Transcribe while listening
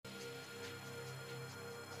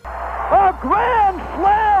A grand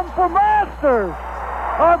slam for Masters!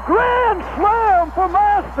 A grand slam for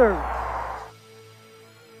Masters!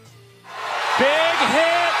 Big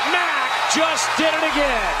hit, Mac just did it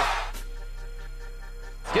again.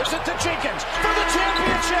 Gives it to Jenkins for the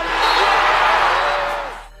championship.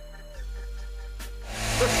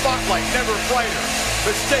 The spotlight never brighter,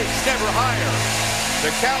 the stakes never higher,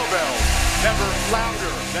 the cowbell never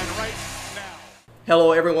louder than right now.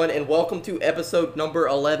 Hello, everyone, and welcome to episode number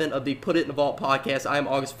 11 of the Put It in the Vault podcast. I am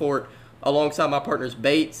August Fort, alongside my partners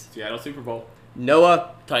Bates, Seattle Super Bowl.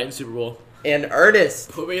 Noah, Titans Super Bowl. and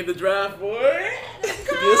Ernest. Put me in the draft, boy.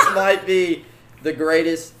 This might be the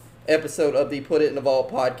greatest episode of the Put It in the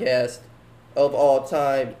Vault podcast of all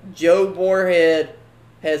time. Joe Moorhead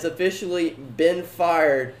has officially been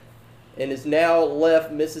fired and has now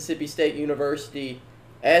left Mississippi State University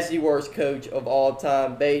as the worst coach of all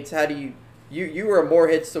time. Bates, how do you were a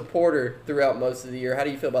Moorhead supporter throughout most of the year. How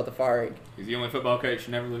do you feel about the firing? He's the only football coach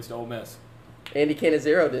to never lose to Ole Miss. Andy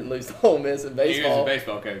Cannizzaro didn't lose to Ole Miss in He was baseball. a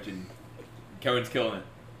baseball coach, and Cohen's killing it.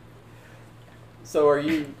 So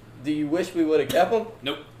do you wish we would have kept him?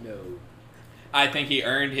 Nope. No. I think he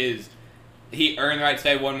earned the right to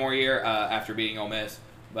stay one more year after beating Ole Miss.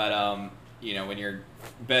 But when your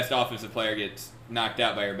best offensive player gets knocked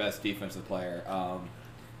out by your best defensive player,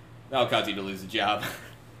 that'll cause you to lose the job.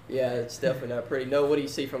 Yeah, it's definitely not pretty. No, what do you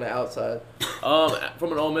see from the outside?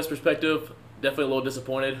 From an Ole Miss perspective, definitely a little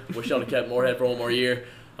disappointed. Wish y'all had kept Moorhead for one more year.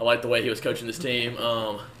 I like the way he was coaching this team.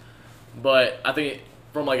 But I think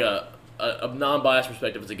from like a non-biased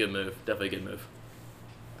perspective, it's a good move. Definitely a good move.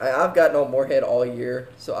 I've gotten on Moorhead all year,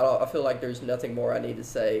 so I feel like there's nothing more I need to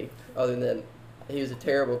say other than he was a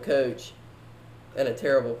terrible coach and a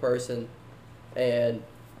terrible person. And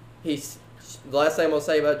the last thing I'm going to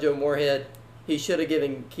say about Joe Moorhead, he should have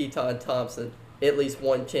given Keaton Thompson at least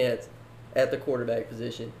one chance at the quarterback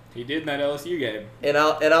position. He did in that LSU game. And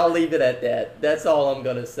I'll leave it at that. That's all I'm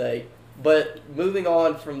going to say. But moving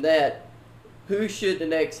on from that, who should the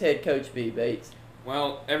next head coach be, Bates?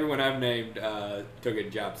 Well, everyone I've named took a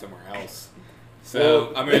job somewhere else.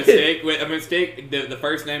 So I'm gonna stick the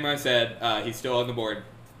first name I said. He's still on the board.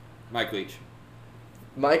 Mike Leach.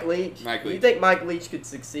 Mike Leach? Mike Leach. You think Mike Leach could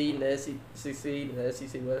succeed in the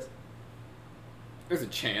SEC West? There's a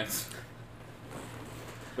chance.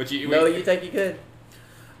 But You think he could?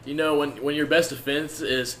 You know, when your best defense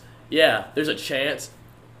is, there's a chance.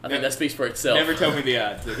 I think that speaks for itself. Never tell me the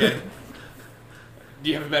odds, okay? Do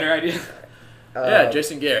you have a better idea?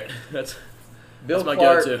 Jason Garrett. That's Bill my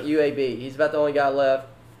Clark, go-to. UAB. He's about the only guy left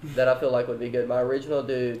that I feel like would be good. My original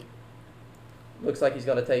dude looks like he's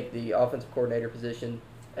going to take the offensive coordinator position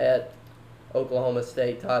at Oklahoma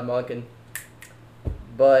State, Todd Monken.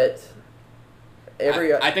 But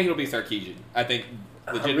I think it'll be Sarkisian. I think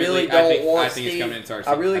legitimately, I think it's coming in Sarkisian.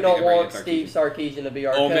 I really don't want Steve Sarkisian to be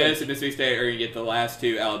our Ole coach. Miss and Mississippi State are going to get the last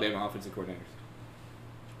two Alabama offensive coordinators.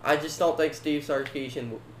 I just don't think Steve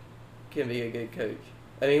Sarkisian can be a good coach.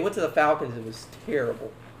 I mean, he went to the Falcons and was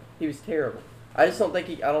terrible. He was terrible. I just don't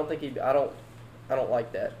think I don't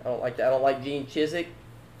like that. I don't like Gene Chizik.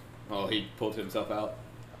 Oh, he pulled himself out.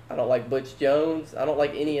 I don't like Butch Jones. I don't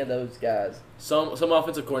like any of those guys. Some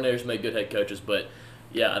offensive coordinators make good head coaches, but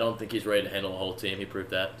I don't think he's ready to handle a whole team. He proved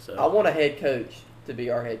that. So I want a head coach to be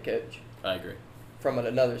our head coach I agree. from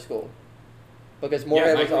another school. Because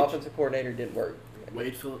Moorhead Mike was Leach. offensive coordinator, didn't work.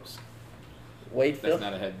 Wade Phillips. Wade That's Phillips.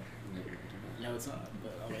 not a head. No, it's not.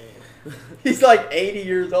 But I mean, He's like 80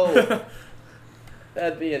 years old.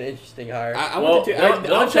 That'd be an interesting hire.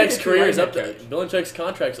 Belichick's career is up. Belichick's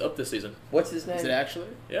contract's up this season. What's his name? is it actually?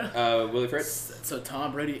 Yeah. Willie Fritz. So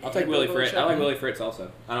Tom Brady. I'll take and Willie Bill Fritz. Belichick? I like Willie Fritz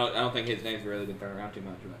also. I don't think his name's really been thrown around too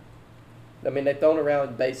much. I mean, they've thrown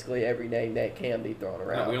around basically every name that can be thrown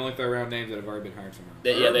around. No, we only throw around names that have already been hired somewhere.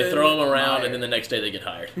 They throw them around, Meyer. and then the next day they get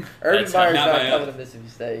hired. Urban That's Meyer's not not my coming own. to Mississippi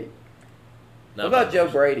State. not What about bad. Joe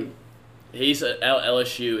Brady? He's at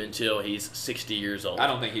LSU until he's 60 years old. I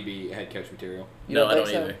don't think he'd be head coach material. You I don't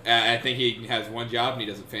think so? either. I think he has one job and he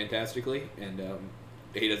does it fantastically, and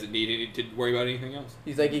he doesn't need to worry about anything else.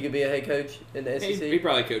 You think he could be a head coach in the SEC? He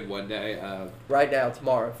probably could one day. Right now,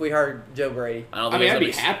 tomorrow. If we heard Joe Brady. I don't I think mean,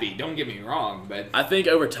 he's I'd gonna be happy. Don't get me wrong, but I think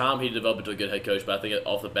over time he'd develop into a good head coach, but I think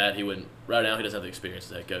off the bat he wouldn't. Right now he doesn't have the experience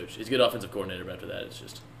as a head coach. He's a good offensive coordinator, but after that it's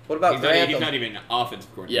just. What about he's Grantham? not even an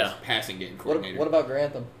offensive coordinator. Yeah. He's a passing game What coordinator. about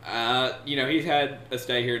Grantham? He's had a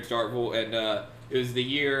stay here in Starkville, and it was the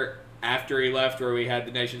year after he left where we had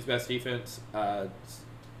the nation's best defense.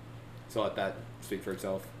 So let that speak for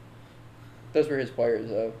itself. Those were his players,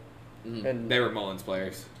 though. Mhm. And They were Mullins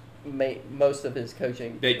players. most of his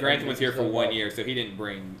coaching. Grantham was here for 1 year, so he didn't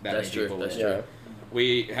bring that That's many true, people. that's in. true.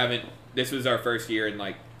 We haven't. This was our first year in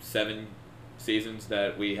like 7 seasons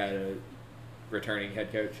that we had a returning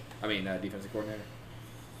head coach. Defensive coordinator.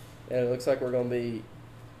 And it looks like we're going to be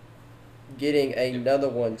getting another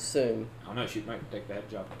one soon. I don't know. She might take the head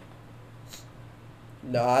job.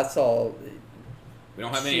 No, I saw. We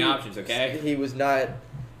don't have many options, okay? He was not.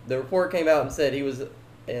 The report came out and said he was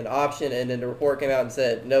an option, and then the report came out and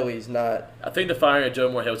said, no, he's not. I think the firing of Joe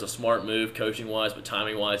Moorhead was a smart move, coaching-wise, but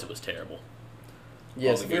timing-wise, it was terrible.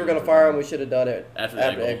 Yes, if we were going to fire him, we should have done it After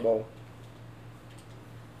after the Egg Bowl.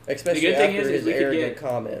 Especially The good thing after is his we could arrogant get-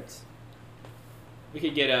 comments. We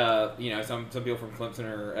could get some people from Clemson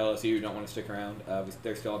or LSU who don't want to stick around.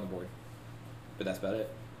 They're still on the board, but that's about it.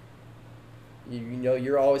 You know,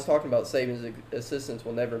 you're always talking about Saban's assistants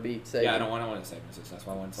will never beat Saban. Yeah, I don't want to say assistant. That's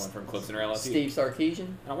why I want someone from Clemson or LSU. Steve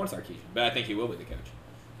Sarkisian. I don't want Sarkisian, but I think he will be the coach.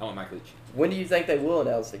 I want Mike Leach. When do you think they will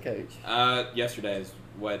announce the coach? Yesterday is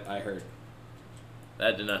what I heard.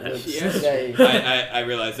 That did not happen. Today. I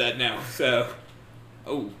realize that now. So,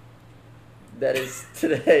 That is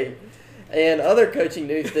today. And other coaching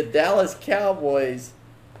news, the Dallas Cowboys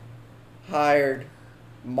hired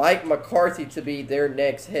Mike McCarthy to be their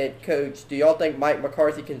next head coach. Do y'all think Mike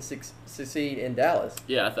McCarthy can succeed in Dallas?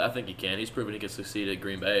 Yeah, I think he can. He's proven he can succeed at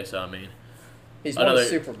Green Bay, so, I mean. He's won a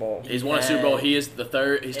Super Bowl. He's won a Super Bowl. He is the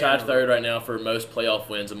third. He's tied third right now for most playoff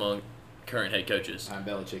wins among current head coaches. I'm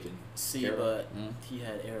Belichick and See, Carroll. but he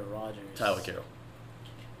had Aaron Rodgers. Tyler Carroll.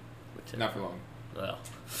 Not for long. Well,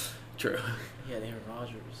 true. He had Aaron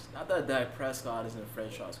Rodgers. Not that Dak Prescott isn't a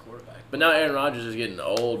franchise quarterback. But now Aaron Rodgers is getting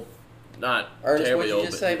old. Not Ernest, what terribly did you old.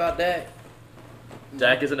 just but say about Dak?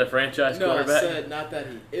 Dak isn't a franchise No, I quarterback. said not that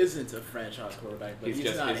he isn't a franchise quarterback, but He's he's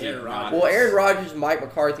just- not is he Aaron not? Rodgers. Well, Aaron Rodgers and Mike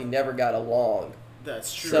McCarthy never got along.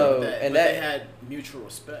 That's true. So, but and they that- had mutual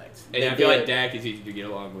respect. And They I feel like did. Dak is easy to get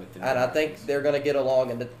along with. than And I Aaron think Rodgers. they're going to get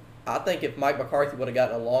along. And I think if Mike McCarthy would have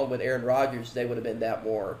gotten along with Aaron Rodgers, they would have been that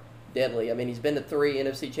more deadly. I mean, he's been to 3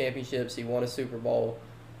 NFC championships. He won a Super Bowl.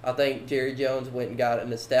 I think Jerry Jones went and got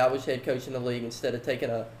an established head coach in the league instead of taking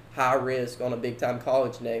a high risk on a big-time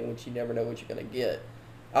college name, which you never know what you're going to get.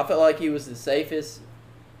 I felt like he was the safest.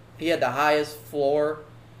 He had the highest floor.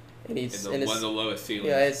 And he's And one of the lowest ceilings.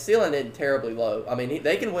 Yeah, his ceiling isn't terribly low. I mean,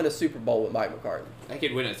 they can win a Super Bowl with Mike McCarthy. They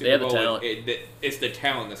could win a They Super have the Bowl. talent. It's the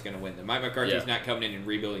talent that's going to win them. Mike McCarthy's Yeah. not coming in and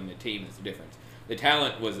rebuilding the team. That's the difference. The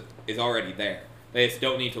talent is already there. They just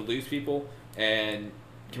don't need to lose people and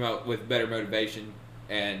come out with better motivation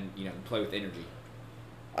and play with energy.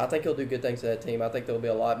 I think he'll do good things to that team. I think they'll be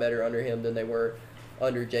a lot better under him than they were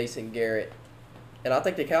under Jason Garrett. And I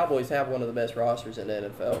think the Cowboys have one of the best rosters in the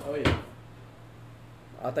NFL. Oh, yeah.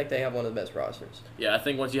 I think they have one of the best rosters. Yeah, I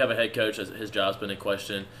think once you have a head coach, his job's been in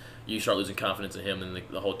question, you start losing confidence in him, and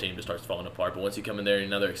the whole team just starts falling apart. But once you come in there and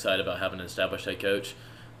now they're excited about having an established head coach,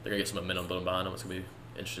 they're going to get some momentum building behind them. It's going to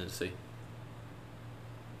be interesting to see.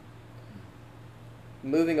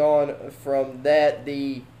 Moving on from that,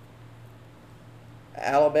 the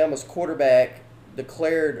Alabama's quarterback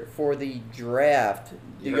declared for the draft.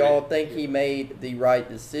 Do You heard y'all it. think he made the right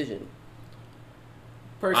decision?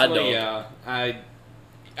 Personally, don't.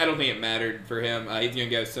 I don't think it mattered for him. He's going to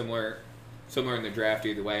go similar in the draft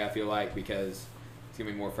either way. I feel like because it's going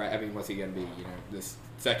to be more. What's he going to be? This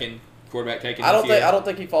second quarterback taken. I this year? don't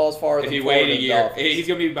think he falls far. If he wait a year, he's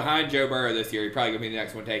going to be behind Joe Burrow this year. He's probably going to be the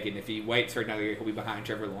next one taken. If he waits for another year, he'll be behind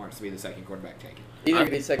Trevor Lawrence to be the second quarterback taken. Either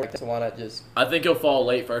could be second, so why not just? I think he'll fall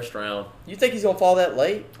late first round. You think he's gonna fall that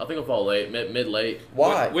late? I think he'll fall late, mid-late.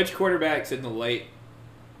 Why? Which quarterbacks in the late?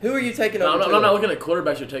 Who are you taking No, over? I'm not looking at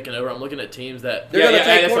quarterbacks you're taking over. I'm looking at teams that. They're gonna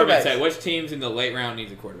take that's what I'm quarterbacks. say. Which teams in the late round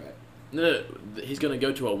needs a quarterback? No, he's going to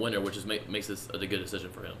go to a winner, which makes this a good decision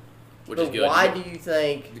for him. Which But is good. why do you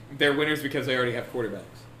think? They're winners because they already have quarterbacks.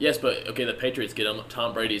 Yes, but okay, the Patriots get him.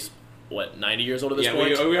 Tom Brady's 90 years old at this Yeah, point.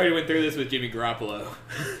 we already went through this with Jimmy Garoppolo.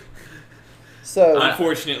 So,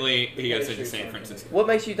 Unfortunately, he goes to San Francisco. what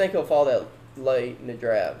makes you think he'll fall that late in the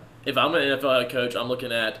draft? If I'm an NFL head coach, I'm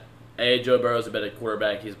looking at Joe Burrow's a better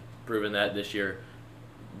quarterback. He's proven that this year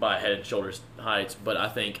by head and shoulders heights. But I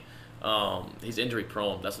think he's injury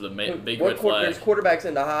prone. That's the big red flag. There's quarterbacks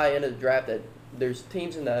in the high end of the draft there's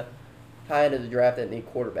teams in the high end of the draft that need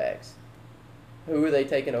quarterbacks. Who are they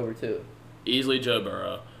taking over to? Easily Joe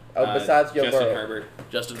Burrow, Oh, besides Joe Justin Burrow, Herbert.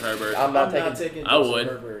 Justin Herbert. I'm not taking. I Justin would.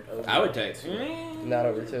 Herbert over I would take. Not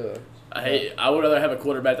over Tua. I would rather have a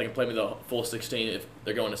quarterback that can play me the full 16 if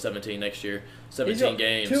they're going to 17 next year. 17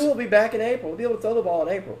 games. Tua will be back in April. We'll be able to throw the ball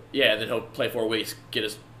in April. Yeah, and then he'll play 4 weeks, get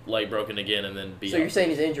his leg broken again, and then be So out. you're saying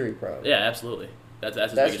he's injury prone? Yeah, absolutely. That's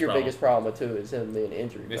his That's biggest your problem. biggest problem with Tua is him being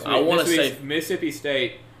injury prone. I wanna say- Mississippi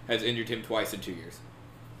State has injured him twice in 2 years.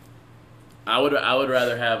 I would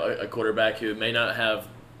rather have a quarterback who may not have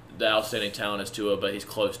the outstanding talent as Tua, but he's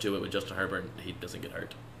close to it with Justin Herbert. And he doesn't get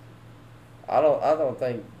hurt. I don't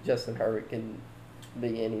think Justin Herbert can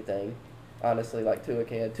be anything, honestly, like Tua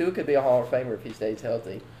can. Tua could be a Hall of Famer if he stays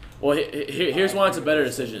healthy. Well, here's why it's a better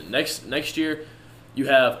decision. Next year, you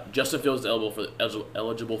have Justin Fields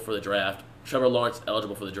eligible for the draft, Trevor Lawrence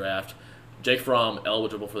eligible for the draft, Jake Fromm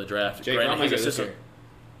eligible for the draft. Jake Fromm might go this year.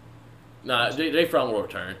 Nah, Jake Fromm will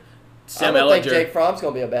return. I don't think Jake Fromm's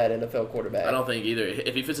going to be a bad NFL quarterback. I don't think either.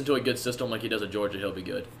 If he fits into a good system like he does at Georgia, he'll be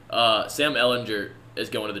good. Sam Ehlinger is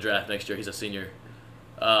going to the draft next year. He's a senior.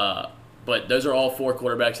 But those are all 4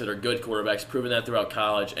 quarterbacks that are good quarterbacks, proven that throughout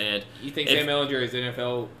college. And you think Sam Ehlinger is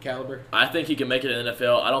NFL caliber? I think he can make it in the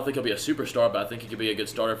NFL. I don't think he'll be a superstar, but I think he could be a good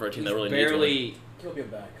starter for a team that really needs one. He'll be a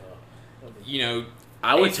backup. You know,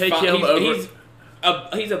 I would take him over.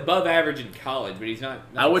 He's above average in college, but he's not.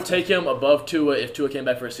 I would take him above Tua if Tua came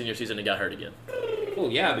back for a senior season and got hurt again.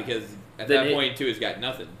 Well, yeah, because at that point, Tua's got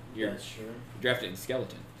nothing. That's true. You're drafting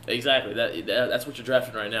skeleton. Exactly. That's what you're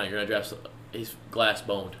drafting right now. You're going to draft. He's glass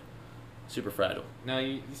boned, super fragile. No,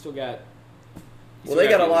 you still got. Well, they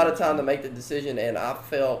got a lot of time to make the decision, and I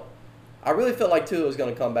really felt like Tua was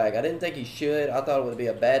going to come back. I didn't think he should. I thought it would be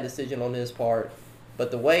a bad decision on his part,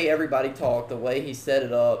 but the way everybody talked, the way he set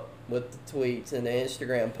it up with the tweets and the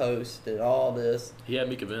Instagram post and all this, he had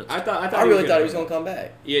me convinced. I really thought he was going to come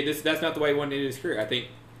back. Yeah, that's not the way he wanted to end his career. I think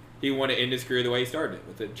he wanted to end his career the way he started it,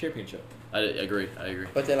 with the championship. I agree.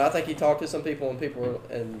 But then I think he talked to some people,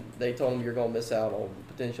 and they told him you're going to miss out on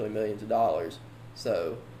potentially millions of dollars.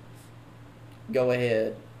 So go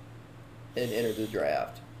ahead and enter the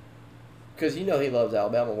draft, because he loves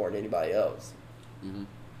Alabama more than anybody else. Mm-hmm.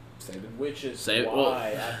 Which is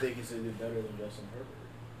why I think he's going to do better than Justin Herbert.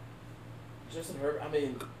 Justin Herbert, I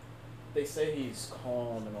mean, they say he's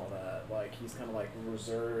calm and all that. Like, he's kind of, like,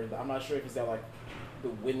 reserved. I'm not sure if he's got, like, the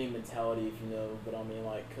winning mentality, if you know. But, I mean,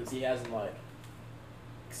 like, because he hasn't, like,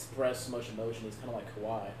 expressed much emotion. He's kind of like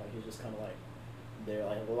Kawhi. Like, he's just kind of, like, there.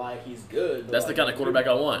 Like he's good. But that's like, the kind of quarterback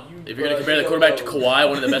I want. If you're going to compare the quarterback to Kawhi,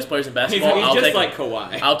 one of the best players in basketball, he's I'll just take like him.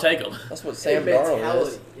 Kawhi. I'll take him. That's what Sam Darnold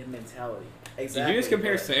is. In mentality. Exactly. Did you just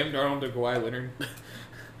compare Sam Darnold to Kawhi Leonard?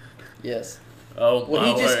 Yes. Oh,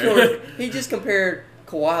 well, he just compared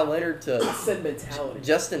Kawhi Leonard to I said mentality.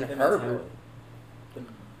 Justin Herbert.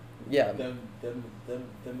 Yeah. The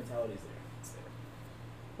mentality's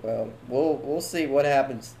there. Well, we'll see what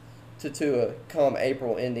happens to Tua come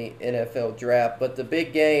April in the NFL draft. But the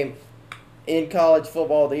big game in college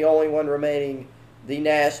football, the only one remaining, the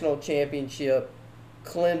national championship,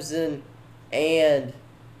 Clemson and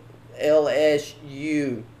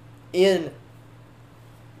LSU in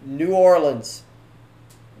New Orleans.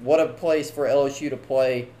 What a place for LSU to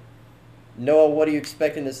play. Noah, what are you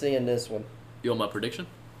expecting to see in this one? You want my prediction?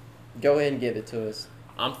 Go ahead and give it to us.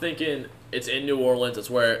 I'm thinking it's in New Orleans. It's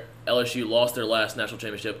where LSU lost their last national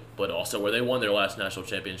championship, but also where they won their last national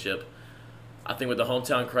championship. I think with the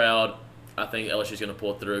hometown crowd, I think LSU's going to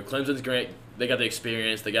pull through. Clemson's great. They got the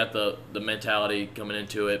experience. They got the mentality coming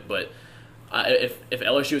into it. But if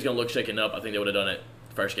LSU was going to look shaken up, I think they would have done it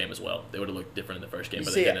first game as well. They would have looked different in the first game. You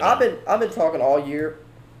see, I've been talking all year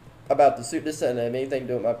about the Super. This doesn't have anything to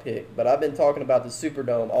do with my pick, but I've been talking about the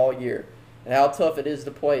Superdome all year and how tough it is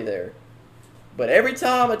to play there. But every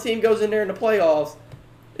time a team goes in there in the playoffs,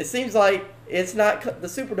 it seems like it's not the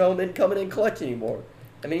Superdome isn't coming in clutch anymore.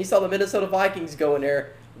 I mean, you saw the Minnesota Vikings go in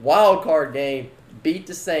there, wild card game, beat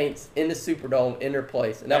the Saints in the Superdome in their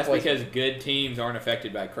place. And that's because good teams aren't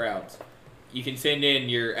affected by crowds. You can send in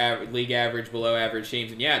your league average, below average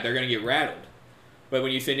teams, and yeah, they're going to get rattled. But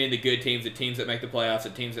when you send in the good teams, the teams that make the playoffs, the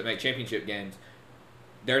teams that make championship games,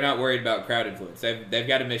 they're not worried about crowd influence. They've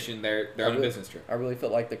got a mission. They're on a business trip. I really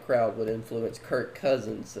felt like the crowd would influence Kirk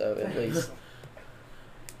Cousins, so at least.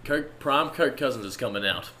 Prime Kirk Cousins is coming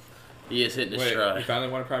out. He is hitting his stride. He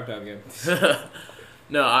finally won a primetime game.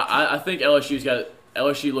 No, I think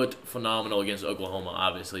LSU looked phenomenal against Oklahoma.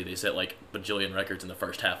 Obviously, they set like bajillion records in the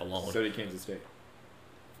first half alone. So did Kansas State.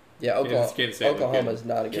 Yeah, Oklahoma's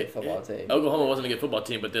not a good football team. Oklahoma wasn't a good football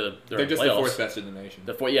team, but they're just playoffs. the fourth best in the nation.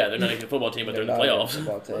 They're not a good football team, but they're in the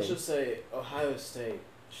playoffs. Let's just say Ohio State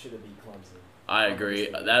should have beat Clemson. I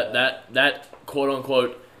agree. That quote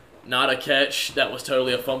unquote not a catch, that was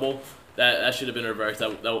totally a fumble. That should have been reversed.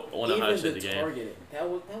 That won Ohio State the game. Targeting. That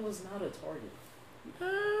was not a target.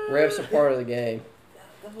 Refs are part of the game.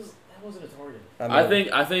 That wasn't a target.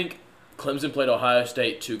 I think Clemson played Ohio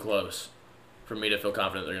State too close for me to feel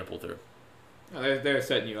confident they're going to pull through. No, they're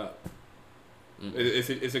setting you up. Mm-hmm.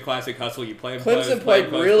 It's a classic hustle. You play. Clemson played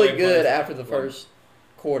really good after the first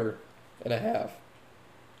quarter and a half.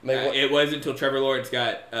 It wasn't until Trevor Lawrence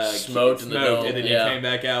got smoked in the dome. and then he came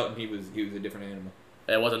back out and he was a different animal.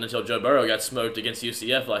 It wasn't until Joe Burrow got smoked against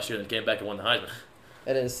UCF last year and came back and won the Heisman.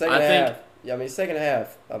 And in the second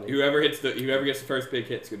half, whoever gets the first big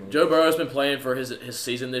hit's gonna win. Joe Burrow's been playing for his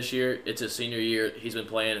season this year. It's his senior year. He's been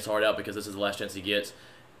playing his heart out because this is the last chance he gets.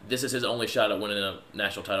 This is his only shot at winning a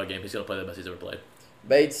national title game. He's gonna play the best he's ever played.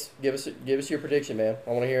 Bates, give us your prediction, man. I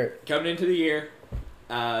want to hear it. Coming into the year,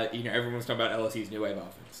 everyone was talking about LSU's new wave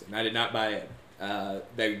offense, and I did not buy it.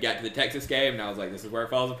 They got to the Texas game, and I was like, this is where it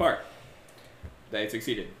falls apart. They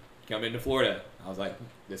succeeded. Coming into Florida, I was like,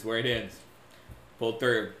 this is where it ends. Pulled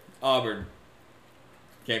through. Auburn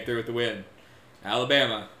came through with the win.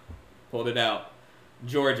 Alabama pulled it out.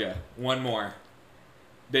 Georgia, one more.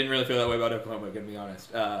 Didn't really feel that way about Oklahoma, gonna be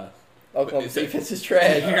honest. Oklahoma's defense is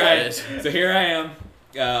trash. Here I am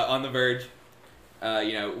on the verge.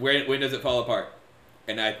 When does it fall apart?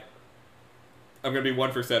 And I'm gonna be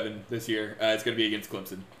 1 for 7 this year. It's gonna be against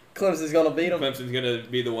Clemson. Clemson's gonna beat them. Clemson's gonna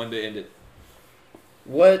be the one to end it.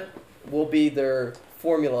 What will be their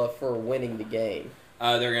formula for winning the game?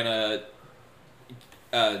 They're going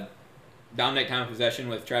to dominate time of possession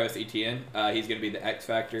with Travis Etienne. He's going to be the X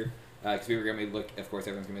factor because we were going to be of course,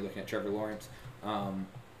 everyone's going to be looking at Trevor Lawrence.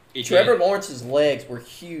 Trevor Lawrence's legs were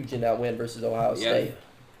huge in that win versus Ohio State.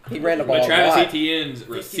 He ran the ball. But Travis a lot. Etienne's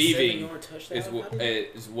receiving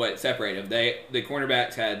is what separated them. The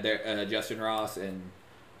cornerbacks had their Justin Ross and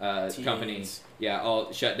company,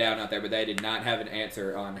 all shut down out there, but they did not have an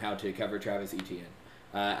answer on how to cover Travis Etienne.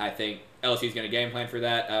 I think LSU's going to game plan for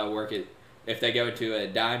that. Work it if they go to a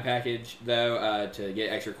dime package though to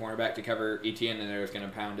get extra cornerback to cover Etienne, then they're just going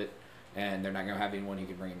to pound it, and they're not going to have anyone who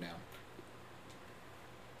can bring him down.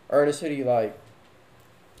 Ernest, who do you like?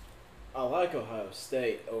 I like Ohio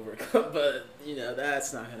State over, but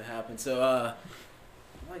that's not going to happen. So I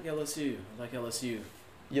like LSU.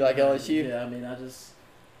 You like LSU? Yeah, I mean,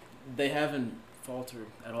 they haven't faltered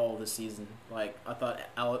at all this season. Like I thought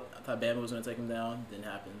Bama was going to take them down. Didn't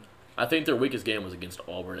happen. I think their weakest game was against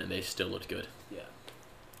Auburn, and they still looked good. Yeah.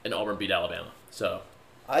 And Auburn beat Alabama. So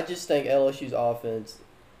I just think LSU's offense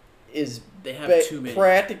is too many.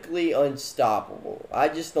 Practically unstoppable. I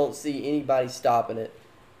just don't see anybody stopping it.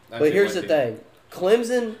 But here's the thing.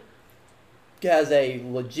 Clemson has a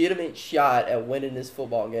legitimate shot at winning this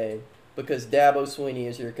football game because Dabo Swinney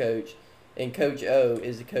is your coach and Coach O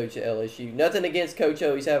is the coach at LSU. Nothing against Coach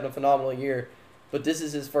O. He's having a phenomenal year, but this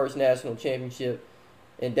is his first national championship,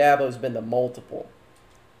 and Dabo's been the multiple.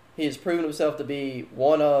 He has proven himself to be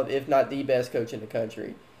one of, if not the best coach in the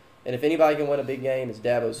country. And if anybody can win a big game, it's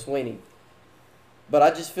Dabo Swinney. But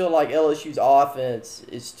I just feel like LSU's offense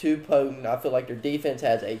is too potent. I feel like their defense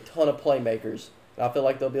has a ton of playmakers. And I feel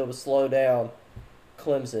like they'll be able to slow down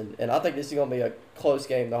Clemson. And I think this is going to be a close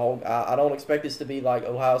game. I don't expect this to be like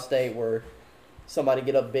Ohio State where somebody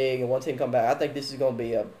get up big and one team come back. I think this is going to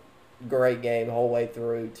be a great game the whole way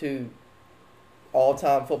through. Two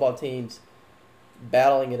all-time football teams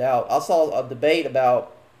battling it out. I saw a debate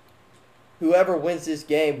about whoever wins this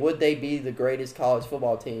game, would they be the greatest college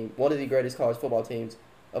football team, one of the greatest college football teams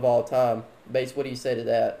of all time? Bates, what do you say to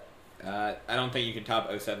that? I don't think you can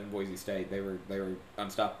top 07 Boise State. They were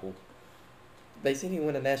unstoppable. They didn't even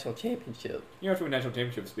win a national championship. You don't have to win national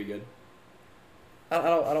championships to be good. I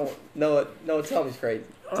don't know it. No, tell me it's crazy.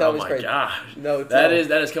 Oh my gosh. No, that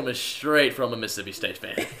is coming straight from a Mississippi State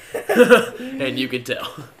fan, and you can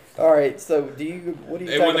tell. All right, so what do you They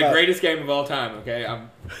think won the about, greatest game of all time. Okay,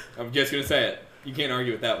 I'm just gonna say it. You can't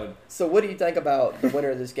argue with that one. So what do you think about the winner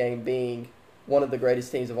of this game being one of the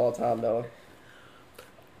greatest teams of all time, though?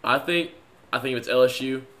 I think if it's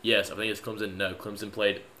LSU, yes. I think it's Clemson. No, Clemson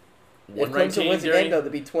played one ranked Clemson team wins the during. game, though,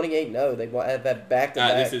 they'd be 28-0. They'd have that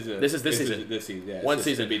back-to-back. This season. This season. Yeah, One it's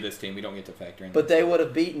season. to be this team. We don't get to factor in. But they would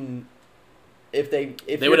have beaten if They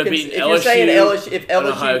you're would have beaten if you're saying LSU, if and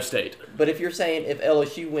LSU Ohio State. But if you're saying if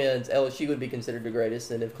LSU wins, LSU would be considered the greatest,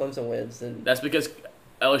 and if Clemson wins, then That's because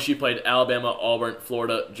LSU played Alabama, Auburn,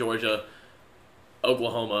 Florida, Georgia,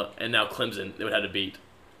 Oklahoma, and now Clemson. They would have to beat.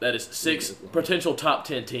 That is 6 potential top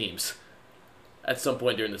 10 teams at some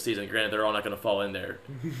point during the season. Granted, they're all not going to fall in there.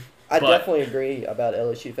 I But- definitely agree about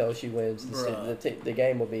LSU. If LSU wins, the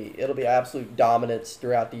game it'll be absolute dominance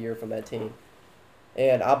throughout the year from that team,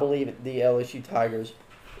 and I believe the LSU Tigers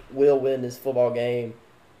will win this football game,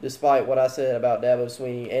 despite what I said about Dabo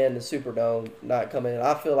Swinney and the Superdome not coming in.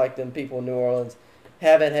 I feel like them people in New Orleans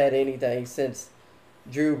haven't had anything since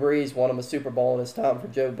Drew Brees won them a Super Bowl, and it's time for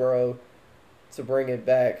Joe Burrow to bring it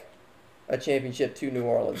back, a championship to New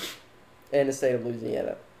Orleans and the state of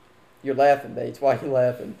Louisiana. You're laughing, Bates. Why are you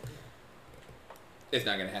laughing? It's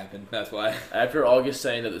not going to happen. That's why. After August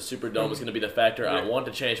saying that the Superdome was going to be the factor, I want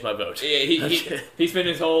to change my vote. Yeah, he spent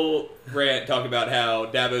his whole rant talking about how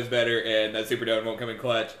Dabo's better and that Superdome won't come in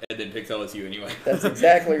clutch, and then picks LSU anyway. That's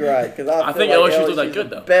exactly right. Because I think LSU's not that good,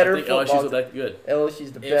 though. Better I think LSU's not that good.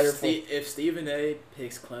 LSU's the better. If Stephen A.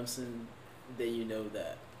 picks Clemson, then you know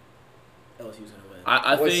that LSU's going to win.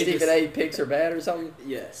 I think Stephen A. picks are bad or something?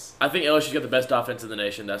 Yes. I think LSU's got the best offense in the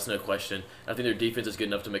nation. That's no question. I think their defense is good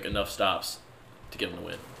enough to make enough stops to get them to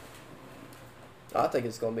win. I think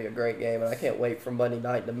it's going to be a great game, and I can't wait for Monday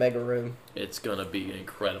night in the Mega Room. It's going to be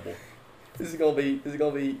incredible. This is going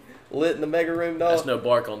to be lit in the Mega Room, dog. That's no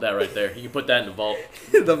bark on that right there. You can put that in the vault.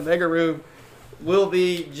 The Mega Room will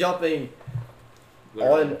be jumping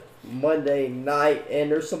on Monday night,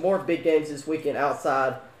 and there's some more big games this weekend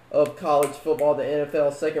outside of college football, the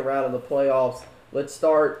NFL second round of the playoffs. Let's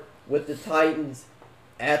start with the Titans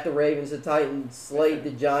at the Ravens. The Titans slayed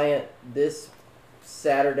the Giant this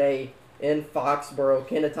Saturday in Foxborough.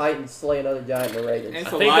 Can the Titans slay another Giant in the Ravens?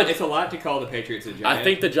 It's a lot to call the Patriots a Giant. I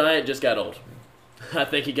think the Giant just got old. I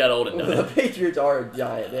think he got old and The done. Patriots are a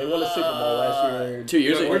Giant. They won a Super Bowl last year. 2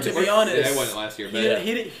 years ago. To be honest, that wasn't last year, but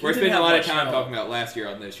we're spending a lot of time talking about last year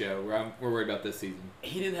on this show. We're worried about this season.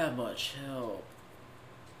 He didn't have much help.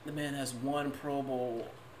 The man has one Pro Bowl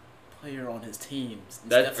player on his team.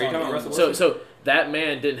 Are you talking about Russell Wilson? So that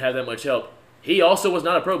man didn't have that much help. He also was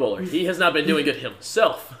not a Pro Bowler. He has not been doing good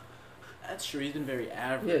himself. That's true. He's been very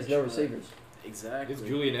average. He has no receivers. Exactly. It's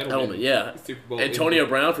Julian Edelman, yeah. Super Bowl Antonio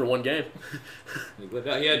Brown for one game.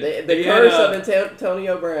 The curse of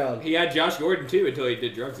Antonio Brown. He had Josh Gordon too until he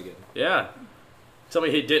did drugs again. Yeah. Tell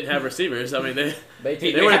me he didn't have receivers. I mean, they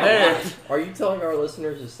They were there. Are you telling our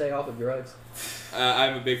listeners to stay off of drugs?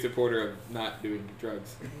 I'm a big supporter of not doing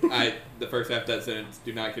drugs. The first half of that sentence,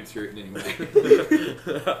 do not construe it in any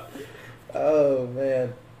way. Oh,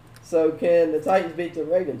 man. So, can the Titans beat the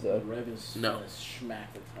Ravens, though? The Ravens No.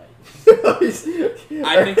 smack the Titans.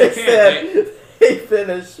 I think they can. They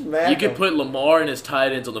finished smack You could them. put Lamar and his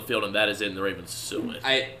tight ends on the field, and that is it, and the Ravens still win.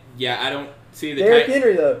 I don't see the Derrick Titans.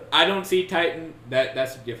 Henry, though. I don't see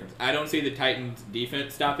that's the difference. I don't see the Titans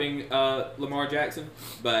defense stopping Lamar Jackson,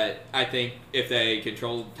 but I think if they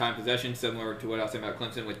control time possession, similar to what I was saying about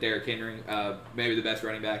Clemson with Derrick Henry, maybe the best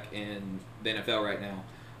running back in the NFL right now.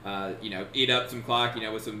 Eat up some clock,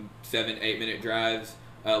 with some 7-8 minute drives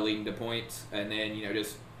leading to points, and then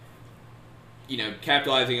just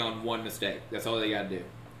capitalizing on one mistake. That's all they got to do.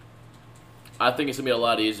 I think it's going to be a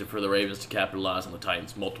lot easier for the Ravens to capitalize on the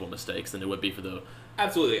Titans' multiple mistakes than it would be for the...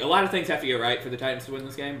 Absolutely. A lot of things have to go right for the Titans to win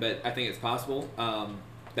this game, but I think it's possible.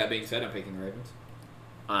 That being said, I'm picking the Ravens.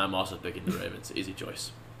 I'm also picking the Ravens. Easy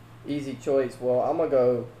choice. Easy choice. Well, I'm gonna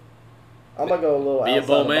go a little Be a outside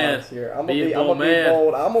bold the man. box here. I'm Be a gonna bold be man.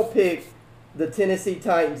 bold. I'm gonna pick the Tennessee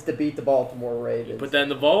Titans to beat the Baltimore Ravens. Put that in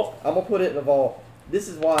the vault. I'm gonna put it in the vault. This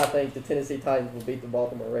is why I think the Tennessee Titans will beat the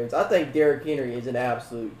Baltimore Ravens. I think Derrick Henry is an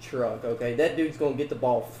absolute truck. Okay, that dude's gonna get the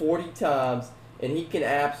ball 40 times, and he can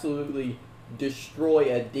absolutely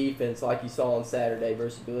destroy a defense like you saw on Saturday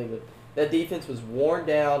versus New England. That defense was worn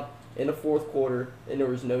down in the fourth quarter, and there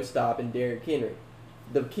was no stopping Derrick Henry.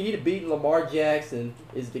 The key to beating Lamar Jackson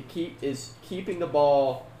is keeping the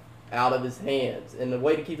ball out of his hands, and the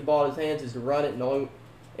way to keep the ball out of his hands is to run it.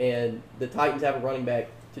 And the Titans have a running back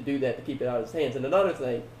to do that, to keep it out of his hands. And another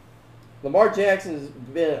thing, Lamar Jackson's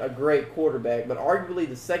been a great quarterback, but arguably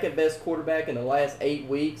the second best quarterback in the last 8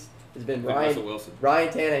 weeks has been Russell Wilson. Ryan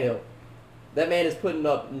Tannehill. That man is putting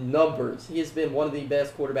up numbers. He has been one of the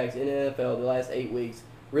best quarterbacks in the NFL the last 8 weeks.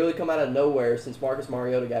 Really come out of nowhere since Marcus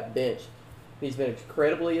Mariota got benched. He's been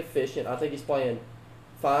incredibly efficient. I think he's playing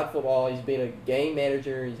fine football. He's been a game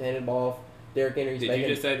manager. He's handing the ball off. Derrick Henry's Did you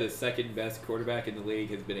just say the second best quarterback in the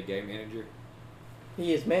league has been a game manager?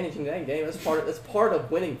 He is managing that game. That's part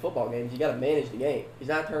of winning football games. You got to manage the game. He's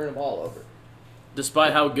not turning the ball over.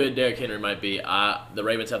 Despite how good Derrick Henry might be, the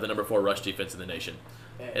Ravens have the number 4 rush defense in the nation,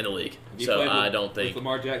 in the league. So I don't think... With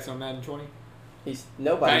Lamar Jackson on Madden 20?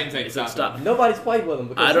 Nobody's stop. Nobody's played with him.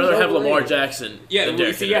 Because I'd rather he's have Lamar overrated. Jackson than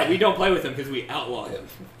Derrick Henry. We don't play with him because we outlaw him.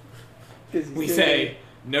 We say,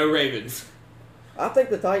 no Ravens. I think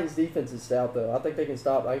the Titans' defense is stout, though. I think they can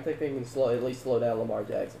stop. I think they can at least slow down Lamar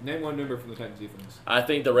Jackson. Name one member from the Titans defense. I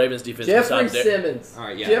think the Ravens defense Jeffrey can stop Simmons. All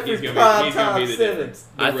right, yeah. Jeffrey he's gonna be the Simmons. difference.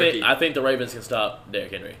 The rookie. I think the Ravens can stop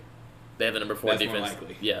Derrick Henry. They have the number 4 That's more defense.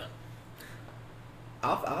 likely. Yeah.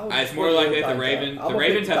 It's more likely that the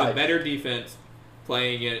Ravens have a Titans. better defense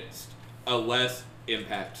playing against a less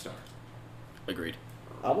impact star. Agreed.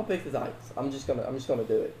 I'm gonna pick the Titans. I'm just gonna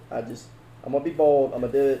do it. I'm gonna be bold. I'm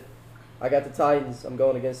gonna do it. I got the Titans. I'm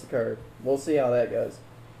going against the curve. We'll see how that goes.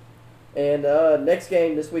 And next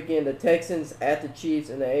game this weekend, the Texans at the Chiefs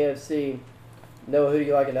in the AFC. Noah, who do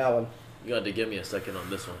you like in that one? You got to give me a second on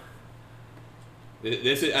this one.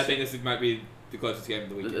 I think this might be the closest game of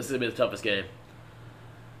the weekend. This is going to be the toughest game.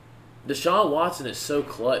 Deshaun Watson is so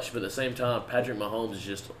clutch, but at the same time, Patrick Mahomes is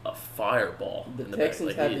just a fireball. The in the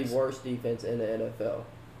Texans back. have the worst defense in the NFL.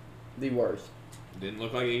 The worst. Didn't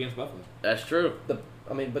look like it against Buffalo. That's true. But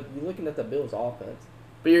you're looking at the Bills' offense.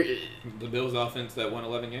 But The Bills' offense that won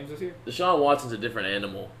 11 games this year? Deshaun Watson's a different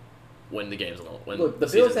animal when the game's on. When Look, the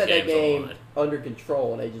the Bills season's had that game on. under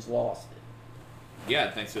control, and they just lost it. Yeah,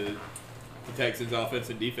 thanks to the Texans' offense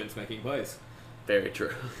and defense making plays. Very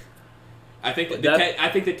true. I think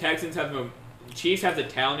the Texans have Chiefs have the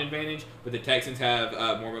talent advantage, but the Texans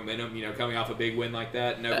have more momentum. Coming off a big win like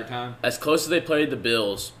that in overtime. As close as they played the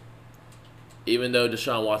Bills, even though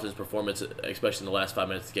Deshaun Watson's performance, especially in the last 5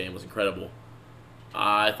 minutes of the game, was incredible,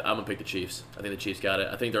 I'm gonna pick the Chiefs. I think the Chiefs got it.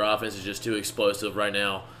 I think their offense is just too explosive right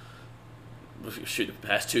now. Shoot, the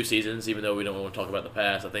past 2 seasons, even though we don't want to talk about the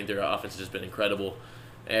past, I think their offense has just been incredible,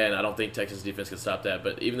 and I don't think Texans defense can stop that.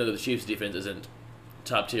 But even though the Chiefs defense isn't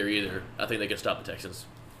top tier either, I think they can stop the Texans.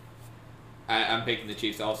 I'm picking the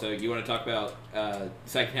Chiefs also. You want to talk about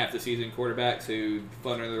second half of the season quarterbacks who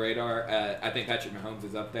flew under the radar? I think Patrick Mahomes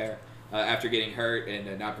is up there after getting hurt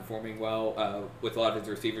and not performing well with a lot of his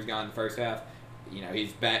receivers gone in the first half.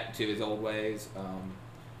 He's back to his old ways.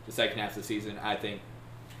 The second half of the season, I think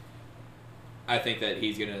that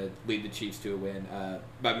he's going to lead the Chiefs to a win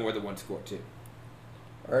by more than one score too.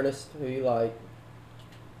 Ernest, who you like?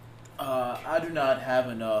 I do not have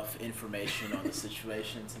enough information on the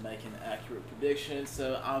situation to make an accurate prediction,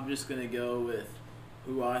 so I'm just going to go with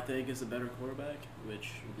who I think is a better quarterback, which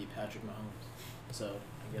would be Patrick Mahomes. So,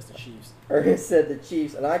 I guess the Chiefs. Ernest said the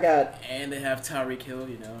Chiefs, and I got... And they have Tyreek Hill,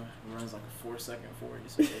 he runs like a 4-second 40,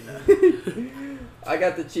 so they know. I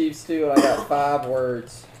got the Chiefs, too, and I got 5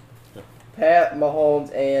 words. Pat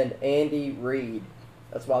Mahomes and Andy Reid.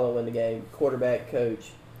 That's why they'll win the game. Quarterback, coach.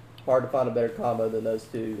 Hard to find a better combo than those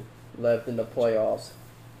two left in the playoffs.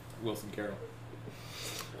 Wilson Carroll.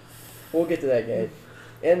 We'll get to that game.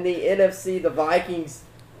 In the NFC, the Vikings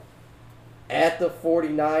at the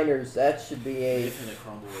 49ers. That should be a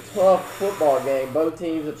tough football game. Both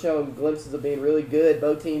teams have shown glimpses of being really good.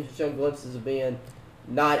 Both teams have shown glimpses of being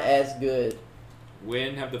not as good.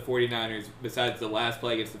 When have the 49ers, besides the last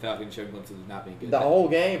play against the Falcons, shown glimpses of not being good? The whole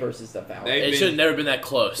game versus the Falcons. It should have never been that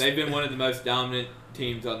close. They've been one of the most dominant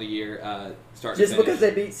teams on the year, starting Just to finish. because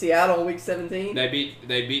they beat Seattle in Week 17? They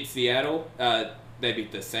beat Seattle. They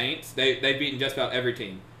beat the Saints. They've beaten just about every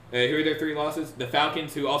team. Who are their 3 losses? The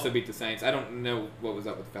Falcons, who also beat the Saints. I don't know what was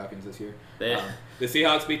up with the Falcons this year. The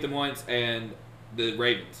Seahawks beat them once, and the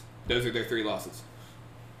Ravens. Those are their 3 losses.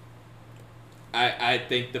 I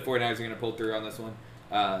think the 49ers are going to pull through on this one.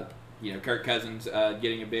 Kirk Cousins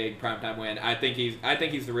getting a big primetime win. I think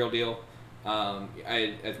he's the real deal.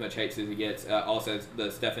 As much hate as he gets. Also, the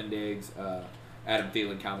Stefon Diggs, Adam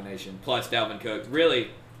Thielen combination, plus Dalvin Cook.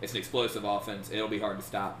 Really, it's an explosive offense. It'll be hard to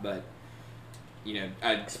stop, but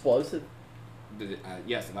explosive?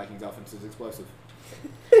 Yes, the Vikings offense is explosive.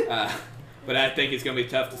 But I think it's going to be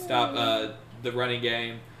tough to stop the running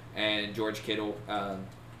game and George Kittle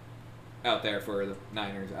out there for the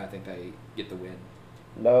Niners. I think they get the win.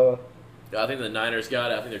 No. I think the Niners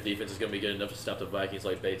got it. I think their defense is going to be good enough to stop the Vikings,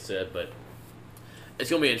 like Bates said. But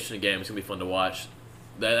it's going to be an interesting game. It's going to be fun to watch.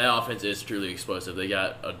 That offense is truly explosive. They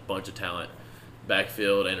got a bunch of talent,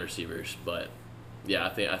 backfield and receivers. But yeah, I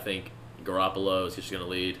think Garoppolo is just going to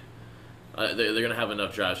lead. They're going to have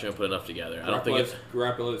enough drives. They're going to put enough together.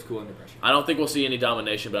 Garoppolo is cool under pressure. I don't think we'll see any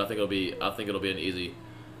domination, but I think it'll be an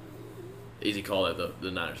easy call that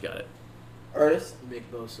the Niners got it. Ernest?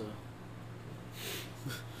 Big Bosa.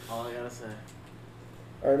 All I gotta say.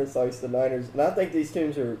 Ernest likes the Niners. And I think these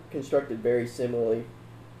teams are constructed very similarly.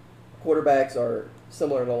 Quarterbacks are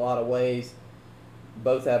similar in a lot of ways.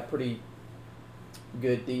 Both have pretty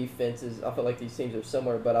good defenses. I feel like these teams are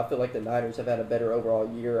similar, but I feel like the Niners have had a better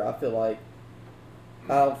overall year. I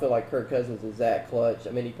don't feel like Kirk Cousins is that clutch. I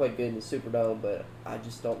mean, he played good in the Superdome, but I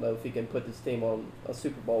just don't know if he can put this team on a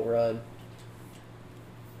Super Bowl run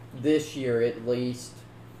this year at least.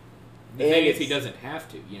 The thing is, he doesn't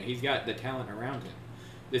have to. He's got the talent around him.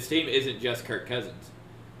 This team isn't just Kirk Cousins.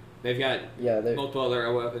 They've got multiple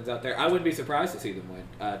other weapons out there. I wouldn't be surprised to see them win,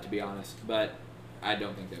 to be honest, but I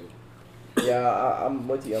don't think they would. Yeah, I'm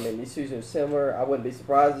with you. I mean, these two are similar. I wouldn't be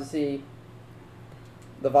surprised to see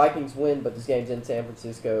the Vikings win, but this game's in San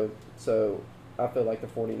Francisco, so I feel like the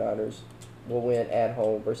 49ers will win at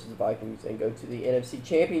home versus the Vikings and go to the NFC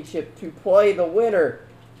Championship to play the winner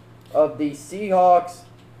of the Seahawks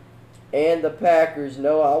and the Packers.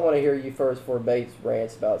 Noah, I want to hear you first before Bates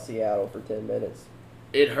rants about Seattle for 10 minutes.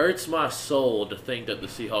 It hurts my soul to think that the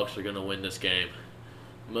Seahawks are going to win this game,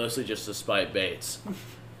 mostly just to spite Bates.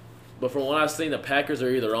 But from what I've seen, the Packers are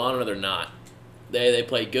either on or they're not. They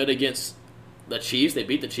played good against the Chiefs. They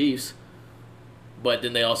beat the Chiefs, but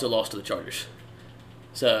then they also lost to the Chargers.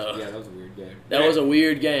 So Yeah, that was a weird game. that was a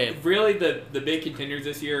weird game. Really, the big contenders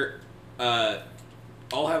this year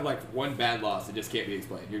all have like one bad loss that just can't be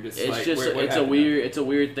explained. You're just It's like, just what it's a happened weird it's a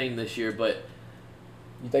weird thing this year, but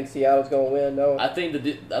You think Seattle's going to win, Noah? I think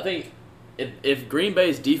if Green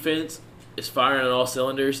Bay's defense is firing on all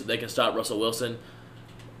cylinders, they can stop Russell Wilson.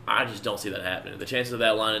 I just don't see that happening. The chances of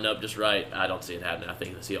that lining up just right, I don't see it happening. I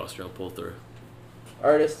think the Seahawks are going to pull through.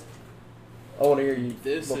 Ernest, I want to hear you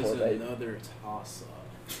This is before Bates. another toss-up.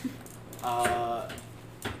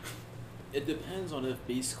 It depends on if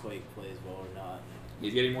Beastquake plays well or not.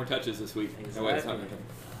 He's getting more touches this week. No way it's not Exactly. gonna come.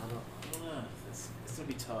 I don't know. It's going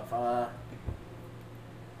to be tough. I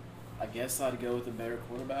guess I'd go with a better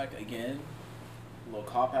quarterback again. A little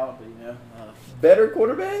cop-out, but Better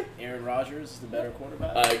quarterback? Aaron Rodgers is the better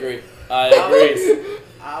quarterback. I agree.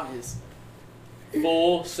 Obvious.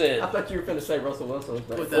 Full I send. thought you were going to say Russell Wilson was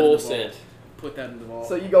better. Put that Full in the send. vault. Put that in the vault.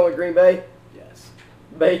 So you going with Green Bay? Yes.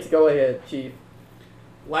 Bates, go ahead, Chief.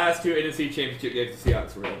 Last two NFC Championship games the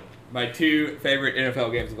Seahawks were in. My two favorite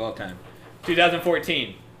NFL games of all time.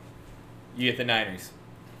 2014, you get the Niners.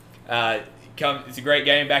 It's a great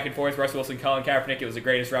game, back and forth. Russell Wilson, Colin Kaepernick. It was the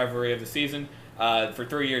greatest rivalry of the season. For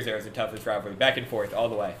 3 years, there was the toughest rivalry, back and forth all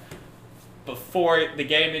the way. Before the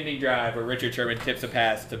game-ending drive, where Richard Sherman tips a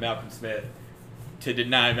pass to Malcolm Smith to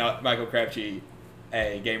deny Michael Crabtree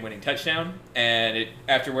a game-winning touchdown, and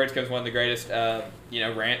afterwards comes one of the greatest,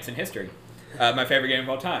 rants in history. My favorite game of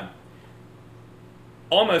all time.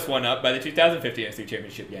 Almost won up by the 2015 NFC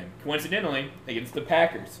Championship game, coincidentally against the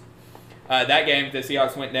Packers. That game, the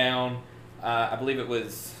Seahawks went down. I believe it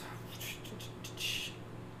was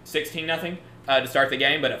 16-0 to start the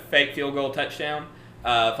game, but a fake field goal touchdown,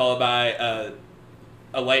 followed by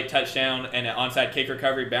a late touchdown and an onside kick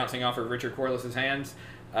recovery bouncing off of Richard Corliss's hands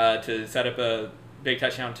to set up a big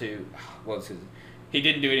touchdown to he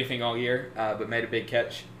didn't do anything all year, but made a big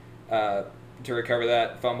catch to recover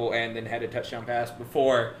that fumble and then had a touchdown pass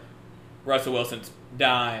before Russell Wilson's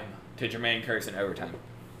dime to Jermaine Kearse in overtime.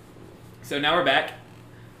 So now we're back.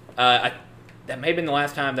 That may have been the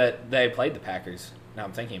last time that they played the Packers. Now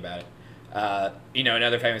I'm thinking about it.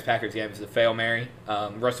 Another famous Packers game is the Fail Mary,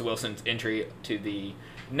 Russell Wilson's entry to the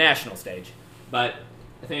national stage. But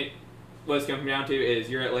I think what it's coming down to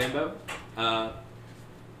is you're at Lambeau,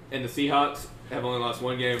 and the Seahawks have only lost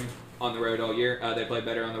one game on the road all year. They play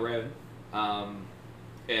better on the road,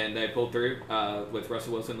 and they pulled through with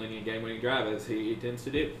Russell Wilson leading a game-winning drive, as he tends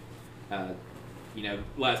to do.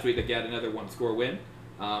 Last week they got another one-score win,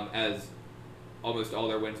 as almost all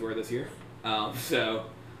their wins were this year. So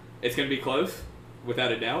it's going to be close,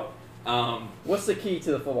 without a doubt. What's the key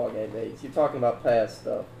to the football game, Bates? You're talking about past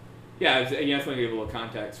stuff. Yeah, I just want to give a little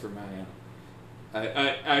context for my.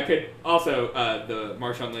 I could also the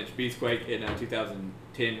Marshawn Lynch Beastquake in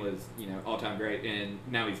 2010 was all-time great, and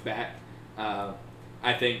now he's back. I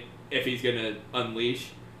think if he's going to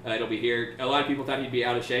unleash, it'll be here. A lot of people thought he'd be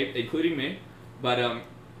out of shape, including me, but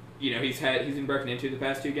he's been broken into the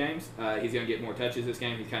past two games. He's going to get more touches this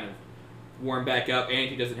game. He's kind of warmed back up, and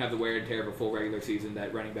he doesn't have the wear and tear of a full regular season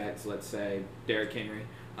that running backs, let's say Derrick Henry,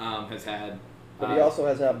 has had. But he also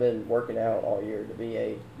has not been working out all year to be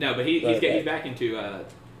a. No, but he's back into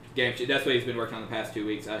game shape. That's what he's been working on the past 2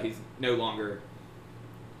 weeks. He's no longer,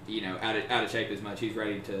 out of shape as much. He's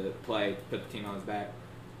ready to play, put the team on his back.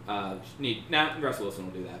 Russell Wilson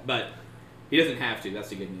will do that, but he doesn't have to. That's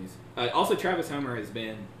the good news. Also, Travis Homer has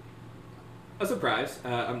been a surprise.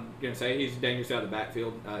 I'm gonna say he's dangerous out of the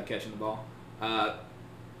backfield, catching the ball.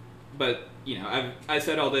 But I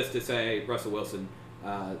said all this to say Russell Wilson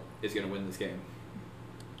is going to win this game.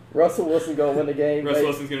 Russell Wilson going to win the game. Russell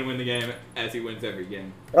Wilson's going to win the game as he wins every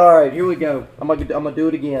game. All right, here we go. I'm gonna do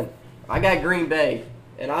it again. I got Green Bay,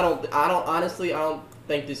 and I don't honestly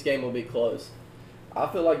think this game will be close. I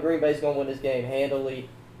feel like Green Bay's going to win this game handily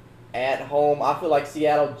at home. I feel like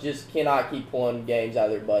Seattle just cannot keep pulling games out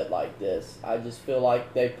of their butt like this. I just feel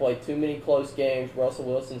like they've played too many close games. Russell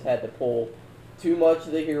Wilson's had to pull too much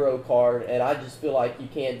of the hero card, and I just feel like you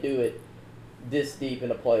can't do it this deep in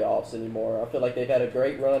the playoffs anymore. I feel like they've had a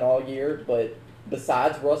great run all year, but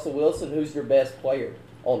besides Russell Wilson, who's your best player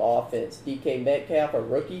on offense? DK Metcalf, a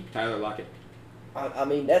rookie? Tyler Lockett. I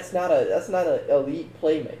mean, that's not an elite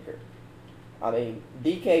playmaker. I mean,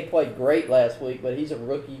 DK played great last week, but he's a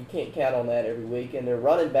rookie. You can't count on that every week. And their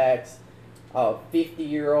running backs, a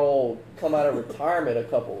 50-year-old come out of retirement a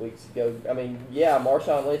couple weeks ago. I mean, yeah,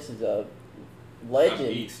 Marshawn Lynch is a legend.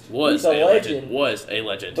 Beast. Was He's a Was a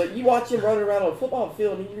legend. But you watch him running around on a football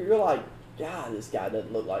field, and you're like, God, this guy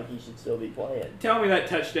doesn't look like he should still be playing. Tell me that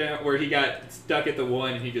touchdown where he got stuck at the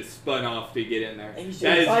 1 and he just spun off to get in there. He's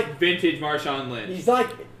That is like- vintage Marshawn Lynch. He's like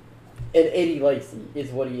an Eddie Lacy is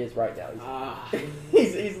what he is right now.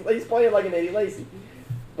 He's playing like an Eddie Lacy.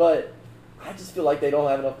 But I just feel like they don't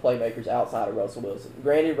have enough playmakers outside of Russell Wilson.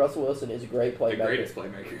 Granted, Russell Wilson is a great the playmaker. greatest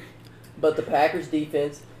playmaker. But the Packers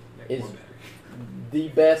defense is One better. the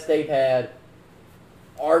best they've had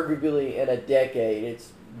arguably in a decade.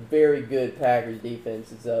 It's very good Packers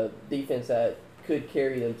defense. It's a defense that could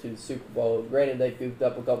carry them to the Super Bowl. Granted, they goofed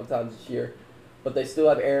up a couple times this year, but they still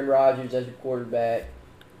have Aaron Rodgers as your quarterback,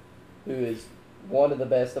 who is one of the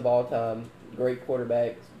best of all time. Great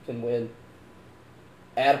quarterbacks can win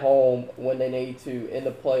at home when they need to in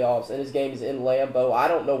the playoffs. And this game is in Lambeau. I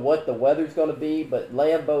don't know what the weather's going to be, but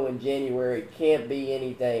Lambeau in January can't be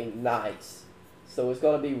anything nice. So it's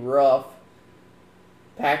going to be rough.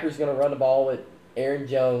 Packers going to run the ball with Aaron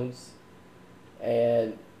Jones,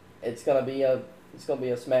 and it's going to be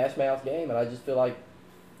a smash mouth game. And I just feel like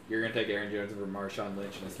You're going to take Aaron Jones over Marshawn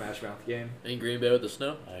Lynch in a smash mouth game? In Green Bay with the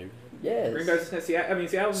snow. yes, Green Bay's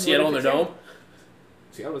Seattle. Seattle on their dome.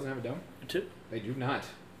 Seattle doesn't have a dome. Too. They do not.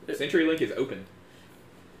 CenturyLink is open.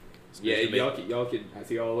 Yeah, y'all can. I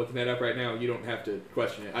see y'all looking that up right now. You don't have to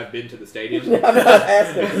question it. I've been to the stadium. I'm not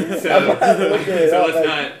asking. So- I'm not looking it so up, let's Bates.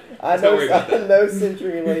 not- I let's know. not worry about I that. know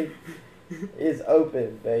CenturyLink is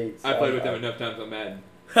open, Bates. I played with them enough times on Madden.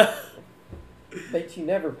 Bates, you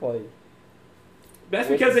never played. That's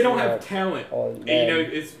With because they don't the have Seahawks talent. on And, you know,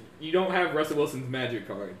 Madden. you don't have Russell Wilson's magic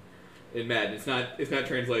card in Madden. It's not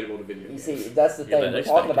translatable to video You games. see, that's the Yeah, thing. but We're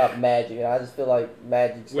talking X Factor. about Magic, and I just feel like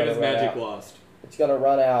Magic's When going is to run Magic out. lost? It's going to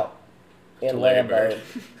run out in To Larry Lambeau Bird.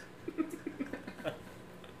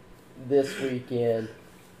 this weekend.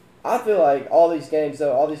 I feel like all these games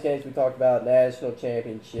we talked about, national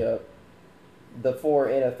championship, the 4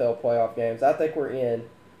 NFL playoff games, I think we're in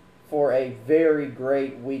for a very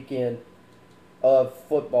great weekend of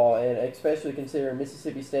football, and especially considering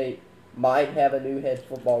Mississippi State might have a new head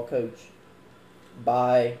football coach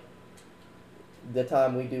by the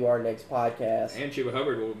time we do our next podcast. And Chuba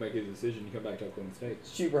Hubbard will make his decision to come back to Oklahoma State.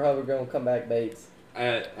 Chuba Hubbard going to come back, Bates.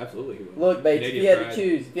 Absolutely, he will. Look, Bates, if you Canadian had pride.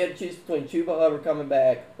 to choose between Chuba Hubbard coming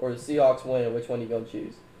back or the Seahawks winning, which one are you going to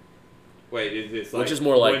choose? Wait, is this Which is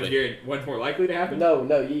more likely? One's more likely to happen? No.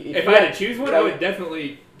 If I had to choose one, I would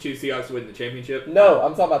definitely choose Seahawks to win the championship. No,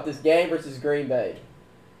 I'm talking about this game versus Green Bay.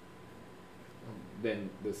 Then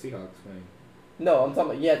the Seahawks win. No, I'm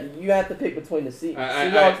talking about, you have to pick between the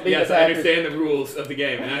Seahawks beating Yes, the I Packers. understand the rules of the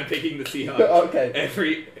game, and I'm picking the Seahawks Okay.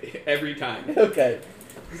 every time. Okay.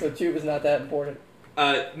 So Chuba's not that important?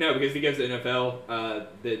 No, because if he goes to the NFL,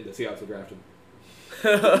 then the Seahawks will draft him.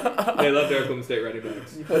 They love their Oklahoma State running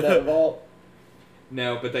backs. You put that in the vault?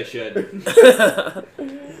 No, but they should.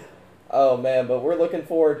 Oh, man, but we're looking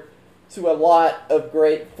forward to a lot of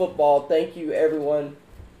great football. Thank you, everyone,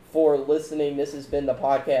 for listening. This has been the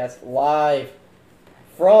podcast live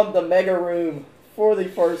from the Mega Room for the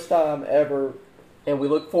first time ever. And we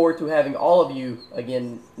look forward to having all of you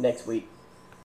again next week.